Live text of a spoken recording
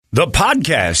The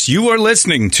podcast you are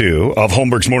listening to of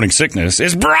Holmberg's Morning Sickness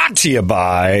is brought to you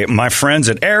by my friends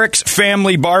at Eric's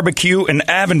Family Barbecue in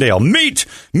Avondale. Meet,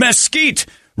 mesquite,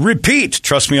 repeat.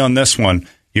 Trust me on this one.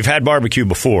 You've had barbecue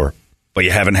before, but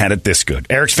you haven't had it this good.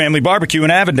 Eric's Family Barbecue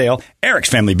in Avondale,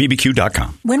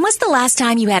 ericsfamilybbq.com. When was the last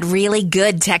time you had really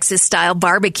good Texas-style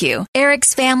barbecue?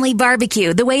 Eric's Family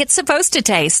Barbecue, the way it's supposed to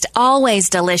taste. Always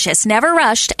delicious, never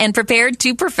rushed, and prepared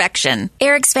to perfection.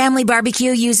 Eric's Family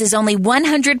Barbecue uses only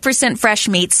 100% fresh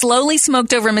meat, slowly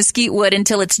smoked over mesquite wood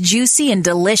until it's juicy and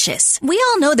delicious. We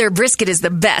all know their brisket is the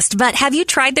best, but have you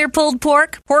tried their pulled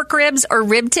pork ribs, or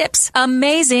rib tips?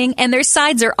 Amazing, and their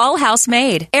sides are all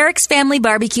house-made. Eric's Family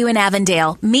Barbecue in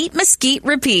Avondale. Meet, mesquite,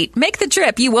 repeat. Make the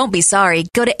trip. You won't be sorry.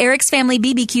 Go to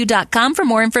ericsfamilybbq.com for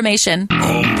more information.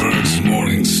 Holmberg's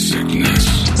Morning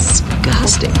Sickness.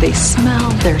 Disgusting. They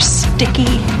smell. They're sticky.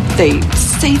 They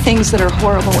say things that are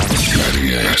horrible. 98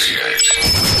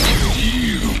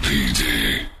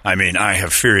 UPD. I mean, I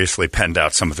have furiously penned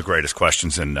out some of the greatest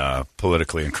questions in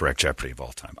politically incorrect Jeopardy of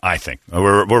all time. I think.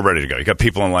 We're ready to go. You got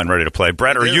people in line ready to play.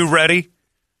 Brett, are you ready?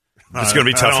 It's going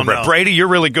to be tough for Brett. Brady, you're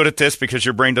really good at this because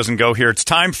your brain doesn't go here. It's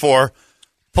time for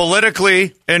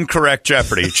politically incorrect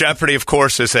Jeopardy. Jeopardy, of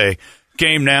course, is a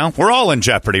game now. We're all in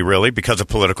Jeopardy, really, because of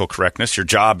political correctness. Your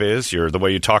job is, the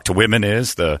way you talk to women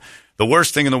is. The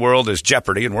worst thing in the world is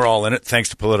Jeopardy, and we're all in it thanks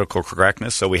to political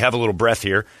correctness. So we have a little breath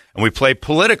here, and we play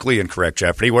politically incorrect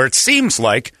Jeopardy, where it seems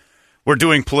like we're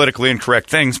doing politically incorrect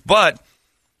things, but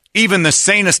even the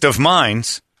sanest of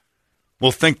minds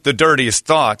will think the dirtiest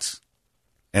thoughts.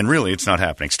 And really, it's not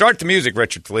happening. Start the music,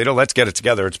 Richard Toledo. Let's get it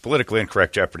together. It's politically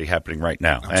incorrect Jeopardy happening right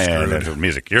now. And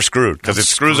music. You're screwed because it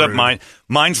screws up mine.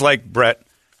 Minds like Brett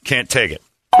can't take it.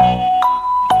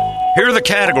 Here are the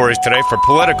categories today for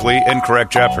politically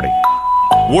incorrect Jeopardy.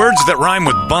 Words that rhyme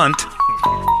with bunt.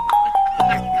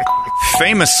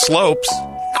 Famous slopes.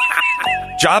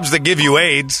 Jobs that give you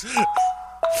AIDS.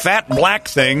 Fat black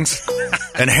things.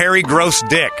 And hairy gross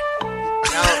dick.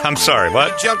 I'm sorry,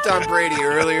 what? You jumped on Brady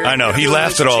earlier. I know. He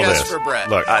laughed at all this. For Brett.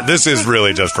 Look, this is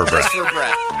really just for Brett. Just for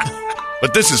Brett.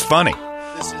 But this is funny.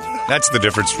 That's the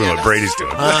difference from what Brady's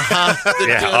doing.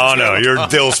 Yeah. Oh, no. Your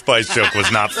dill spice joke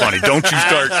was not funny. Don't you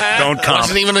start. Don't comment. It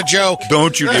wasn't even a joke.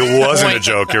 Don't you. It wasn't a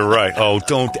joke. You're right. Oh,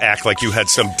 don't act like you had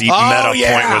some deep meta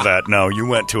point with that. No, you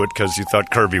went to it because you thought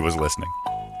Kirby was listening.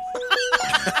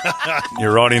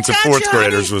 Your audience of fourth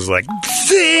graders was like,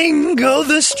 jingle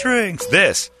the strings.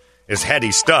 This is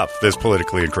heady stuff, this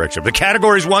politically incorrect ship. The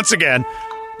categories, once again,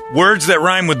 words that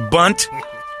rhyme with bunt,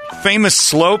 famous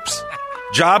slopes,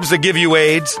 jobs that give you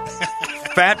AIDS,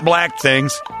 fat black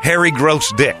things, hairy gross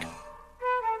dick.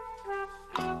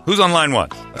 Who's on line one?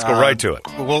 Let's go right to it.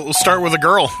 We'll start with a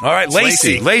girl. All right,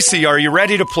 Lacey. Lacey, are you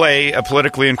ready to play a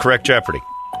politically incorrect Jeopardy?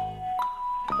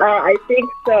 I think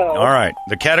so. All right.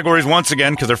 The categories, once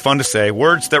again, because they're fun to say,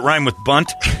 words that rhyme with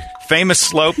bunt, famous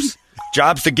slopes,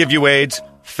 jobs that give you AIDS,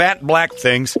 fat black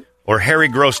things, or hairy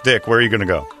gross dick. Where are you going to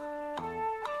go?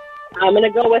 I'm going to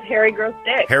go with hairy gross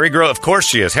dick. Of course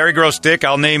she is. Hairy gross dick.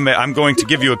 I'm going to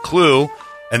give you a clue,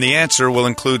 and the answer will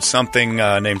include something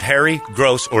named Harry,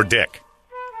 Gross, or Dick.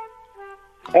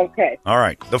 Okay. All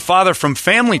right. The father from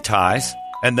Family Ties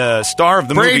and the star of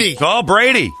the movie.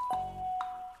 Brady.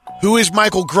 Who is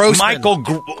Michael Grossman?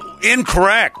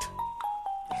 Incorrect.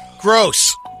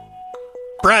 Gross.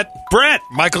 Brett.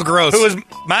 Michael Gross. Who is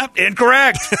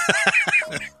incorrect?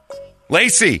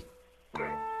 Lacey.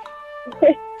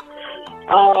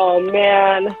 Oh,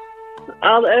 man.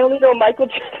 I only know Michael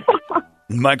J. Fox.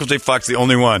 Michael J. Fox, the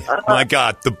only one. My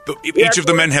God. Each of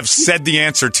the men have said the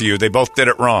answer to you. They both did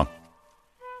it wrong.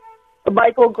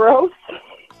 Michael Gross?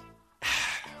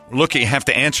 Look, you have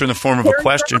to answer in the form of a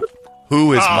question.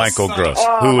 Who is Michael Gross?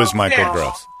 Who is Michael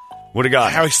Gross? What do you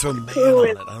got? How he's so mad on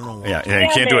it. I don't know. Yeah, you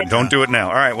can't do it. Don't do it now.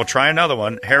 All right, we'll try another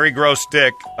one. Harry Gross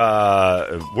Dick,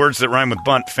 words that rhyme with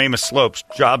bunt, famous slopes,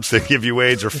 jobs that give you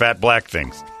AIDS, or fat black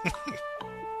things.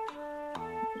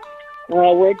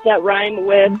 Words that rhyme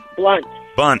with blunt.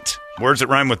 Bunt. Words that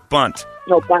rhyme with bunt.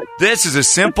 No, bunt. This is a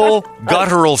simple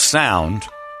guttural sound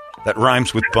that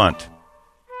rhymes with bunt.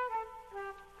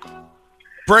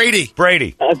 Brady.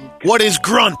 What is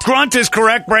grunt? Grunt is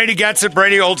correct. Brady gets it.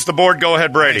 Brady holds the board. Go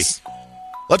ahead, Brady. Nice.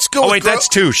 Let's go. Oh, wait, that's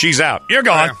two. She's out. You're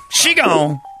gone. Yeah. She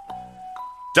gone.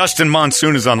 Dustin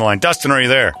Monsoon is on the line. Dustin, are you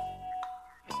there?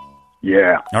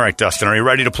 Yeah. All right, Dustin, are you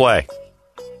ready to play?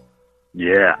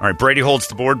 Yeah. All right, Brady holds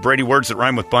the board. Brady, words that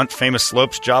rhyme with bunt, famous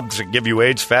slopes, jobs that give you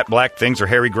AIDS, fat black things, or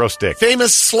hairy gross dick.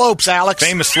 Famous slopes, Alex.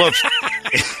 Famous slopes.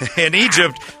 In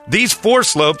Egypt, these four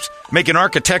slopes make an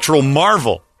architectural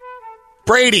marvel.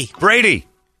 Brady.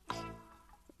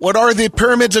 What are the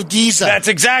pyramids of Giza? That's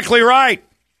exactly right.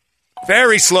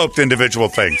 Very sloped individual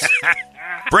things.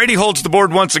 Brady holds the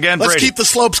board once again. Let's Brady. keep the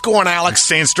slopes going, Alex.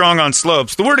 Staying strong on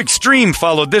slopes. The word extreme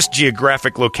followed this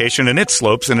geographic location and its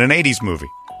slopes in an 80s movie.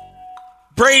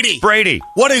 Brady.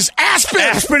 What is Aspen?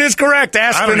 Aspen is correct.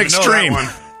 Aspen Extreme.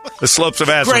 The slopes of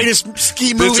Aspen. Greatest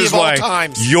ski movie of all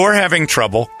time. You're having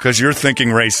trouble because you're thinking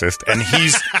racist, and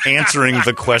he's answering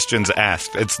the questions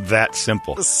asked. It's that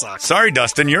simple. This sucks. Sorry,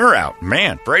 Dustin, you're out.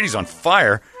 Man, Brady's on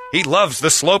fire. He loves the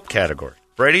slope category.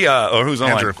 Brady, or who's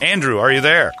on line? Andrew, are you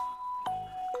there?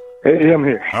 Hey, I'm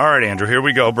here. All right, Andrew, here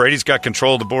we go. Brady's got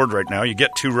control of the board right now. You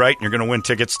get 2 right, and you're going to win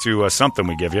tickets to something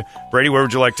we give you. Brady, where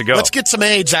would you like to go? Let's get some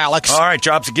AIDS, Alex. All right,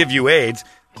 jobs to give you AIDS.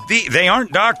 They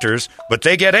aren't doctors, but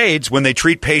they get AIDS when they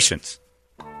treat patients.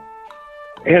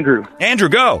 Andrew. Andrew,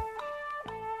 go.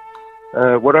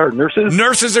 What are nurses?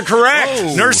 Nurses are correct.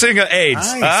 Oh. Nursing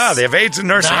AIDS. Nice. They have AIDS in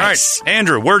nursing. Nice. All right,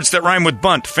 Andrew, words that rhyme with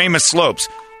bunt, famous slopes,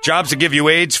 jobs to give you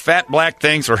AIDS, fat black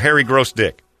things, or hairy gross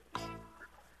dick.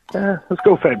 Let's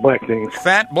go fat black things.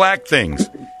 Fat black things.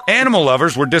 Animal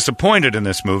lovers were disappointed in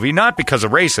this movie, not because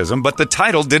of racism, but the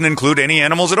title didn't include any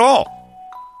animals at all.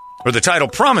 Or the title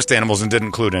promised animals and didn't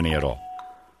include any at all.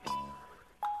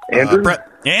 Andrew? Brett.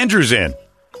 Andrew's in.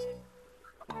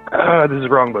 This is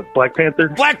wrong, but Black Panther?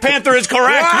 Black Panther is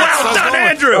correct. Yes, Well I was done, going.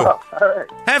 Andrew. All right.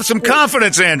 Have some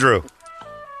confidence, Andrew.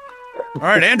 All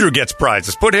right, Andrew gets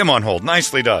prizes. Put him on hold.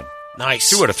 Nicely done. Nice.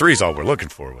 2 out of 3 is all we're looking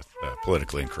for with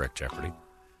politically incorrect Jeopardy.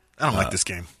 I don't like this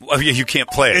game. Well, you can't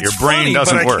play it. It's Your brain funny,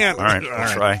 doesn't but I work. can't. All right, All we'll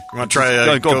right. try. You wanna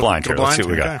try, Go blind here. go Let's see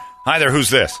blind? what we got. Okay. Hi there. Who's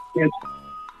this?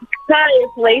 Hi,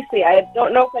 it's Lacey. I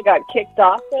don't know if I got kicked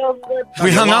off of the...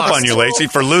 We hung up lost. on you, Lacey,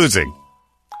 for losing.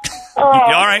 Oh,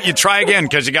 All right, you try again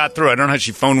because you got through. I don't know how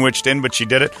she phone witched in, but she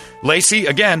did it. Lacey,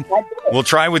 again, we'll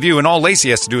try with you, and all Lacey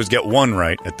has to do is get 1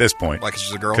 right at this point. Like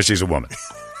she's a girl? Because she's a woman.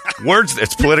 Words,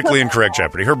 it's politically incorrect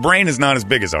Jeopardy. Her brain is not as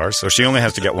big as ours, so she only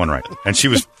has to get 1 right. And she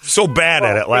was so bad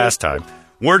at it last time.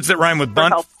 Words that rhyme with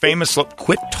bunt, famous slope.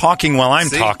 Quit talking while I'm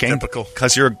See? talking. Typical.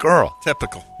 Because you're a girl.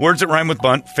 Typical. Words that rhyme with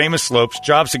bunt, famous slopes,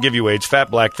 jobs to give you AIDS,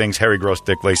 fat black things, hairy gross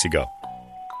dick. Lacey, go.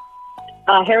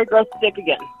 Harry Gross Stick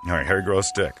again. All right, hairy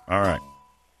gross dick. All right.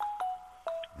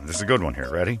 This is a good one here.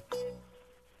 Ready?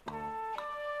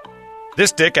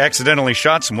 This dick accidentally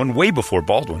shot someone way before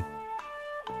Baldwin.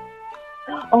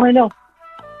 Oh, I know.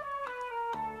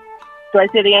 Do I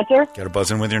say the answer? Got to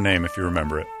buzz in with your name if you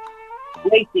remember it.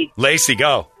 Lacey. Lacey,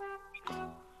 go.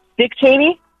 Dick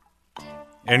Cheney?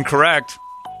 Incorrect.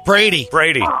 Brady.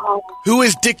 Brady. Who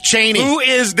is Dick Cheney? Who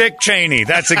is Dick Cheney?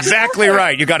 That's exactly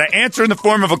right. You got to answer in the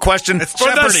form of a question It's for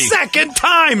the Jeopardy. second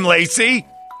time, Lacey.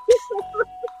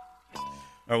 All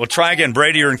right, we'll try again.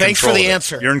 Brady, you're in Thanks control for the of it.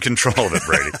 answer. You're in control of it,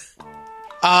 Brady.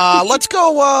 Let's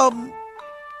go.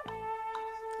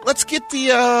 Let's get the.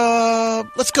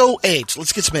 Let's go AIDS.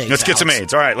 Let's get some AIDS. Let's get some Alex.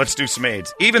 AIDS. All right, let's do some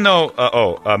AIDS. Even though,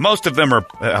 most of them are,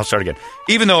 I'll start again.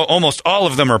 Even though almost all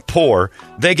of them are poor,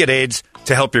 they get AIDS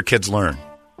to help your kids learn.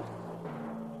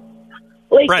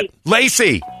 Lacey. Brett.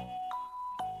 Lacey.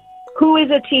 Who is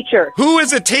a teacher? Who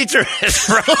is a teacher? That's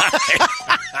right.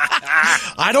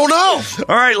 I don't know.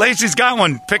 All right, Lacey's got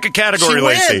one. Pick a category, She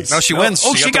Lacey. wins. No, she wins.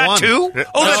 Oh, She she got got the one. 2? Yeah.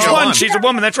 Oh, No, that's she got one. one. She's a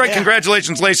woman. That's right. Yeah.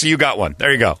 Congratulations, Lacey. You got one.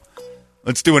 There you go.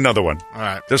 Let's do another one. All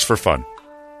right. Just for fun.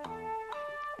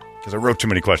 Because I wrote too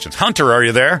many questions. Hunter, are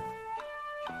you there?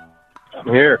 I'm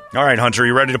here. All right, Hunter,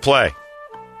 you ready to play?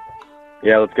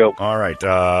 Yeah, let's go. All right.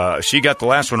 She got the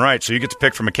last one right, so you get to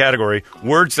pick from a category.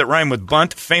 Words that rhyme with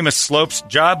bunt, famous slopes,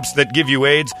 jobs that give you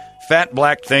AIDS, fat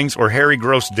black things, or hairy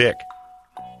gross dick.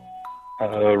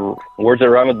 Words that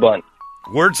rhyme with bunt.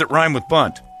 Words that rhyme with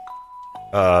bunt.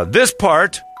 This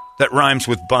part that rhymes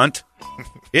with bunt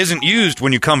isn't used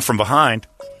when you come from behind.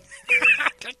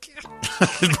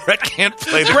 Brett can't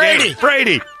play the Brady. game.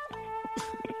 Brady.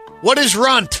 What is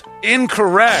runt?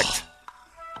 Incorrect.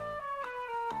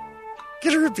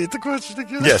 Can you repeat the question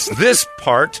again? Yes, this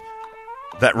part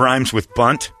that rhymes with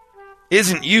bunt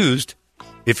isn't used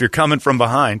if you're coming from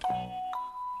behind.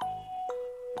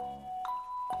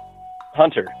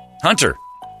 Hunter. Hunter.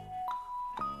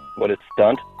 What is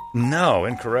stunt? No,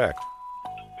 incorrect.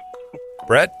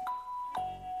 Brett.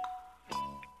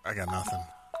 I got nothing.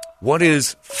 What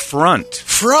is front?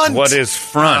 Front. What is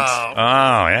front?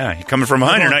 Oh, yeah. You're coming from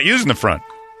behind. You're not using the front.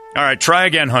 All right, try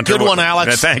again, Hunter. Good one,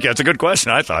 Alex. Thank you. That's a good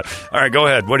question, I thought. All right, go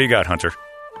ahead. What do you got, Hunter?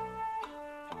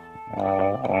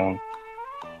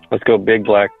 Let's go big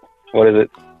black. What is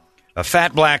it?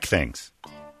 Fat black things.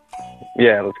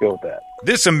 Yeah, let's go with that.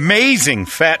 This amazing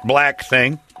fat black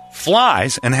thing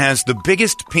flies and has the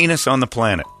biggest penis on the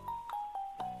planet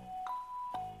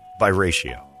by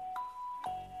ratio.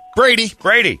 Brady.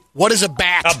 Brady. What is a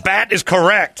bat? A bat is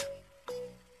correct.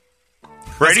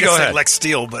 Brady, go ahead. Lex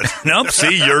Steele, but Nope,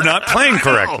 see, you're not playing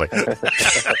correctly.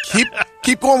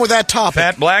 Keep going with that topic.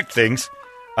 Fat black things.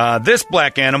 This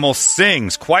black animal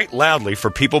sings quite loudly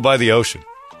for people by the ocean.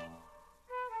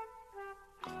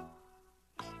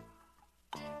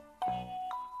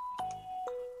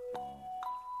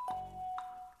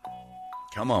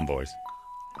 Come on, boys.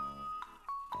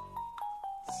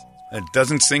 It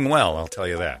doesn't sing well, I'll tell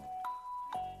you that.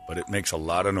 But it makes a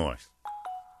lot of noise.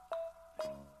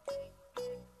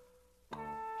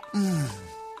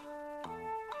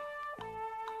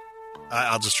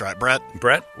 I'll just try it. Brett,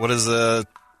 what is All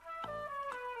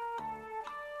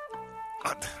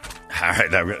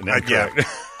right, yeah.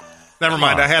 Never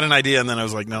mind. I had an idea, and then I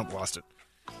was like, nope, lost it.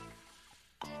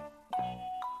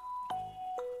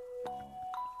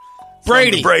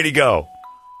 Brady, go.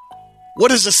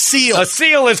 What is a seal? A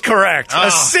seal is correct. A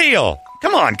seal.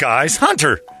 Come on, guys.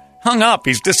 Hunter hung up.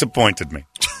 He's disappointed me.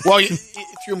 Well, you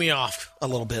threw me off a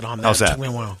little bit on that. How's that?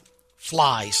 Well,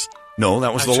 flies. No,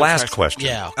 that was the last question.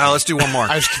 Yeah. Let's do one more.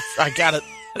 I got it.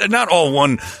 Not all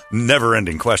one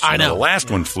never-ending question. I know. The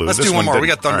last one flew. Let's This do one more. didn't. We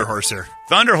got Thunder All right. Horse here.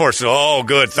 Thunder Horse. Oh,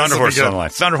 good. Thunder Horse is on the line.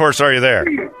 Thunder Horse, are you there?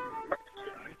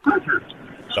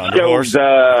 Thunder Horse.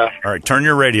 All right, turn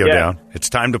your radio down. It's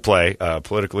time to play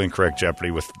Politically Incorrect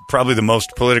Jeopardy with probably the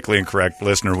most politically incorrect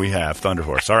listener we have, Thunder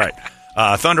Horse. All right.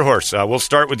 Thunder Horse, we'll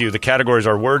start with you. The categories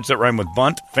are words that rhyme with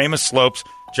bunt, famous slopes,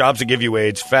 jobs that give you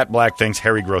AIDS, fat black things,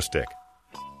 hairy gross dick.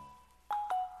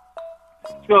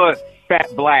 Let's go with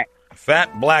fat black.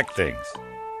 Fat black things.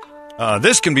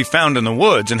 This can be found in the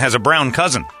woods and has a brown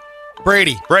cousin.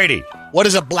 Brady. What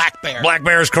is a black bear? Black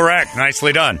bear is correct.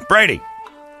 Nicely done. Brady,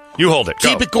 you hold it.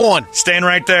 Keep it going. Staying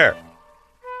right there.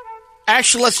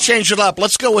 Actually, let's change it up.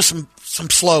 Let's go with some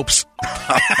slopes.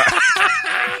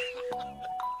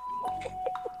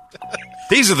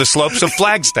 These are the slopes of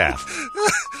Flagstaff.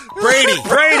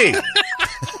 Brady.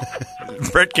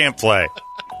 Brett can't play.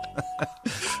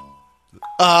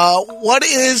 What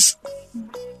is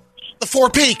the Four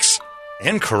Peaks?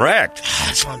 Incorrect.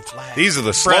 That's on flag. These are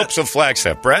the slopes of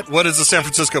Flagstaff. Brett? What is the San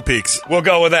Francisco Peaks? We'll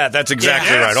go with that. That's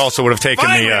exactly right. Also would have taken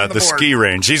the ski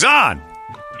range. He's on.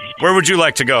 Where would you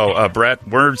like to go, Brett?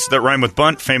 Words that rhyme with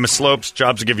bunt, famous slopes,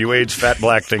 jobs that give you AIDS, fat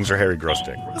black things, or hairy gross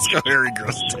dick? Let's go hairy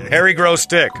gross dick. Hairy gross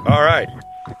dick. All right.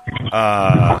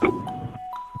 I'll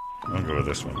go with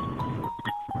this one.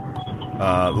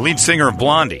 Lead singer of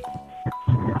Blondie.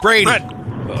 Brady. Brett.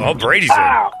 Oh, Brady's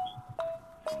in.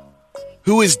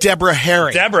 Who is Deborah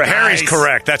Harry? Deborah Harry's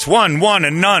correct. That's 1,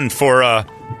 and none for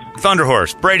Thunder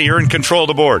Horse. Brady, you're in control of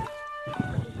the board.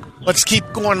 Let's keep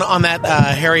going on that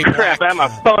Harry. Crap, I have my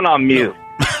phone on mute.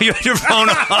 Your phone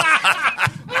on.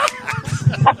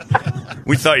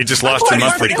 We thought you just lost your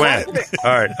monthly plan.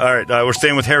 All right. We're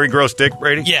staying with Harry Gross Dick,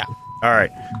 Brady? Yeah. All right.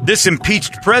 This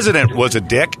impeached president was a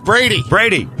dick. Brady.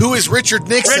 Who is Richard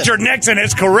Nixon? Richard Nixon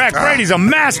is correct. Brady's a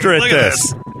master at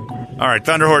this. All right,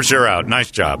 Thunder Horse, you're out. Nice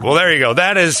job. Well, there you go.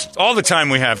 That is all the time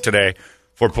we have today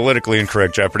for Politically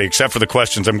Incorrect Jeopardy, except for the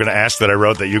questions I'm going to ask that I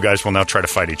wrote that you guys will now try to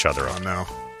fight each other on. Oh, no.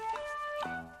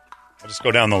 I'll just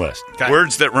go down the list. Okay.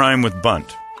 Words that rhyme with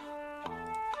bunt.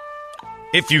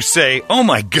 If you say, oh,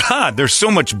 my God, there's so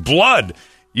much blood,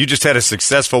 you just had a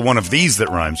successful one of these that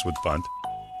rhymes with bunt.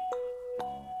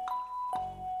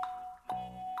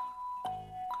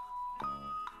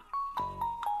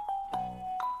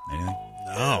 Anything?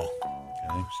 No.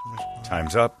 Okay.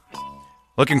 Time's up.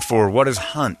 Looking for what is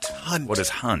hunt? What is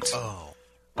hunt? Oh.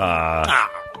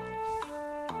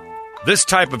 This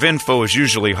type of info is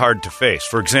usually hard to face.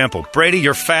 For example, Brady,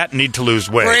 you're fat and need to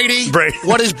lose weight. Brady.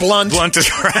 What is blunt? Blunt is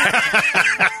correct.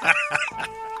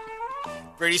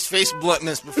 Brady's faced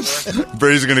bluntness before.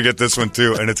 Brady's going to get this one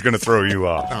too, and it's going to throw you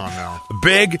off. Oh, no.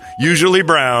 Big, usually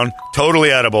brown,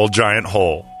 totally edible, giant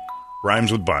hole.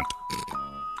 Rhymes with bunt.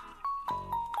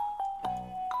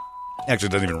 Actually,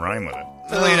 it doesn't even rhyme with it.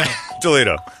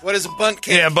 Toledo. What is a bunt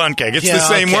cake? Yeah, bunt cake. It's the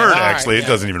same word, actually. It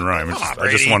doesn't even rhyme. I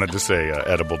just wanted to say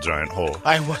edible giant hole.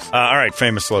 All right,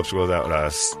 famous slopes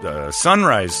without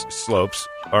sunrise slopes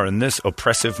are in this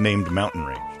oppressive named mountain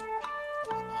range.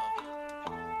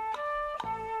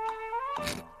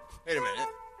 Wait a minute.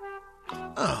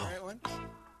 Oh.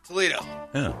 Toledo.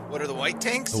 Yeah. What are the white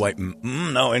tanks? The white...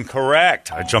 no,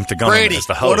 incorrect. I jumped the gun. Brady. As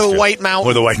the host. What are the white mountains?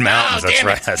 What are the white mountains? Oh, That's damn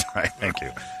right. it. That's right. Thank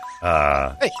you.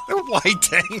 Hey, the white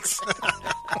tanks.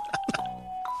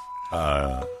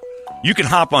 You can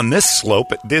hop on this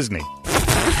slope at Disney.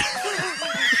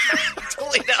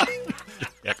 Toledo.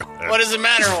 What does it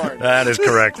matter, Horn? That is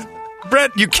correct.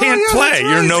 Brett, you can't play.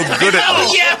 You're no good at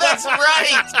this. Yeah, that's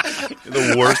right. You're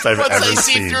the worst I've Once ever I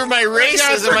see seen. through my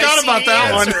racism, I forgot about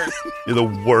that one. You're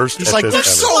the worst. He's at like, this there's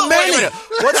ever. so many. Wait a minute.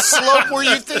 What slope were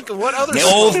you thinking? What other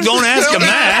Oh, slope? don't ask him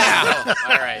that.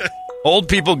 Oh, all right. Old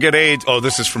people get AIDS. Oh,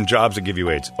 this is from jobs that give you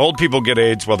AIDS. Old people get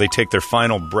AIDS while they take their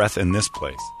final breath in this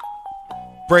place.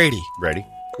 Brady, Ready?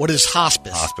 what is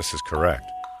hospice? Hospice is correct.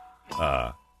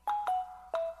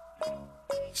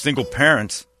 Single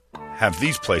parents have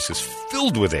these places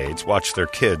filled with AIDS watch their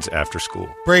kids after school.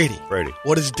 Brady, Brady.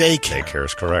 what is daycare? Daycare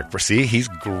is correct. See, he's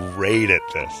great at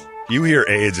this. You hear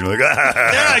AIDS and you're like,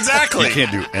 Yeah, exactly. You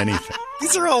can't do anything.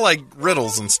 These are all like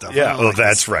riddles and stuff. Yeah, oh,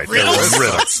 that's right. They're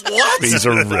riddles. What? These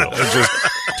are riddles. They're just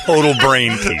total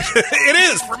brain teasers. It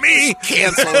is for me.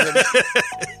 Cancel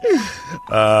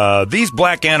them. These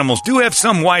black animals do have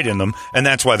some white in them, and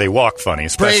that's why they walk funny,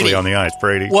 especially Brady. on the ice.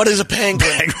 Brady. What is a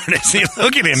penguin? See,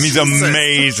 look at him. He's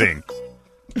amazing.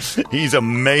 He's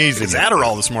amazing. It's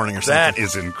Adderall this morning or something. That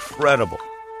is incredible.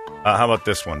 How about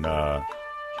this one?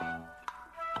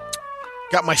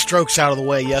 Got my strokes out of the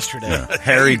way yesterday.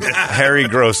 Harry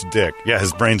Gross Dick. Yeah,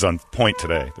 his brain's on point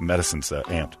today. The medicine's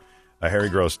amped. Harry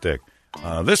Gross Dick.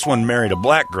 This one married a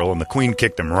black girl, and the queen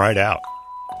kicked him right out.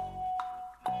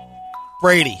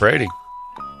 Brady, Brady.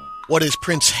 what is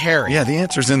Prince Harry? Yeah, the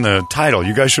answer's in the title.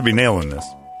 You guys should be nailing this.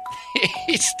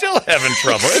 He's still having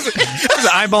trouble. He's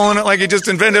eyeballing it like he just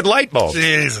invented light bulbs.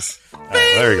 Jesus.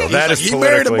 There you go. That is he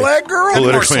married a politically, black girl?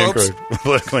 politically More slopes. incorrect.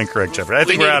 Politically incorrect, Jeffrey. I We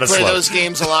think need we're out to of play slopes. those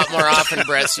games a lot more often,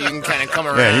 Brett, so you can kind of come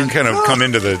around. Yeah, you can kind of come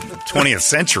into the 20th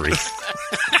century.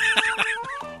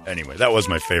 Anyway, that was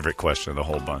my favorite question of the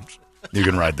whole bunch. You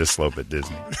can ride this slope at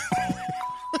Disney.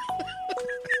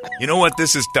 You know what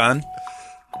this has done?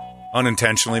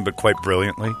 Unintentionally, but quite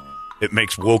brilliantly. It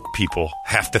makes woke people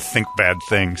have to think bad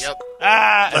things. Yep.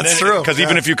 That's true. Because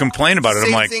even if you complain about it, I'm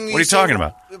Same like, thing what are you talking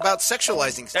about? About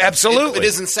sexualizing stuff. Absolutely. It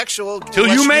isn't sexual. Till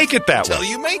you make it that way. Until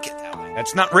you make it that way.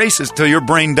 That's not racist till your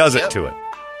brain does it Yep. to it.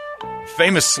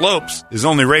 Famous slopes is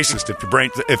only racist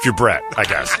if you're Brett, I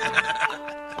guess.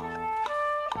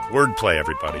 Wordplay,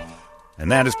 everybody.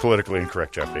 And that is politically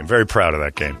incorrect, Jeffrey. I'm very proud of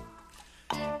that game.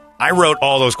 I wrote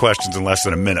all those questions in less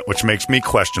than a minute, which makes me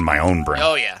question my own brain.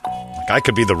 Oh, yeah. Like I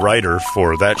could be the writer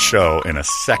for that show in a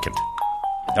second.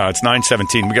 It's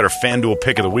 9:17. We got our FanDuel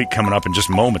pick of the week coming up in just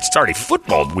moments. It's already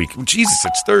football week. Jesus,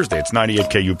 it's Thursday. It's 98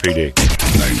 KUPD.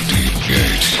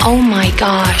 98 Oh my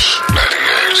gosh.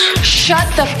 Shut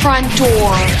the front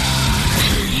door.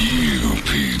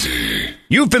 KUPD.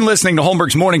 You've been listening to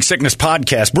Holmberg's Morning Sickness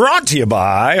Podcast, brought to you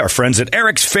by our friends at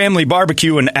Eric's Family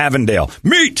Barbecue in Avondale.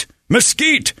 Meet,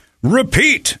 mesquite,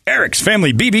 repeat.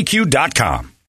 Eric'sFamilyBBQ.com.